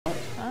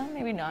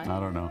Maybe not. I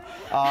don't know.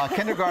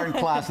 Kindergarten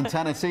class in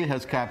Tennessee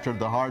has captured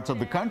the hearts of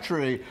the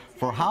country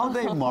for how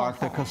they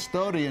marked the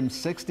Custodian's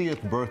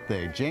 60th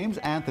birthday. James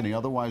Anthony,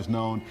 otherwise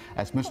known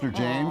as Mr.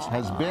 James,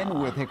 has been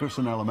with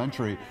Hickerson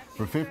Elementary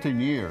for 15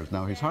 years.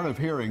 Now, he's hard of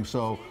hearing,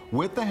 so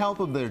with the help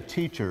of their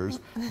teachers,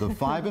 the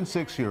 5- and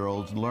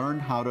 6-year-olds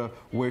learned how to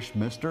wish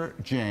Mr.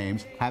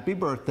 James happy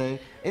birthday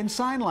in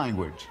sign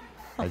language.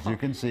 As you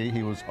can see,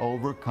 he was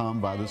overcome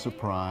by the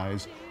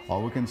surprise.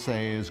 All we can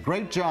say is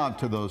great job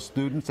to those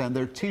students and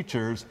their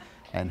teachers,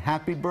 and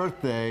happy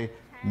birthday,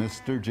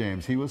 Mr.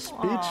 James. He was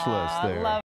speechless there.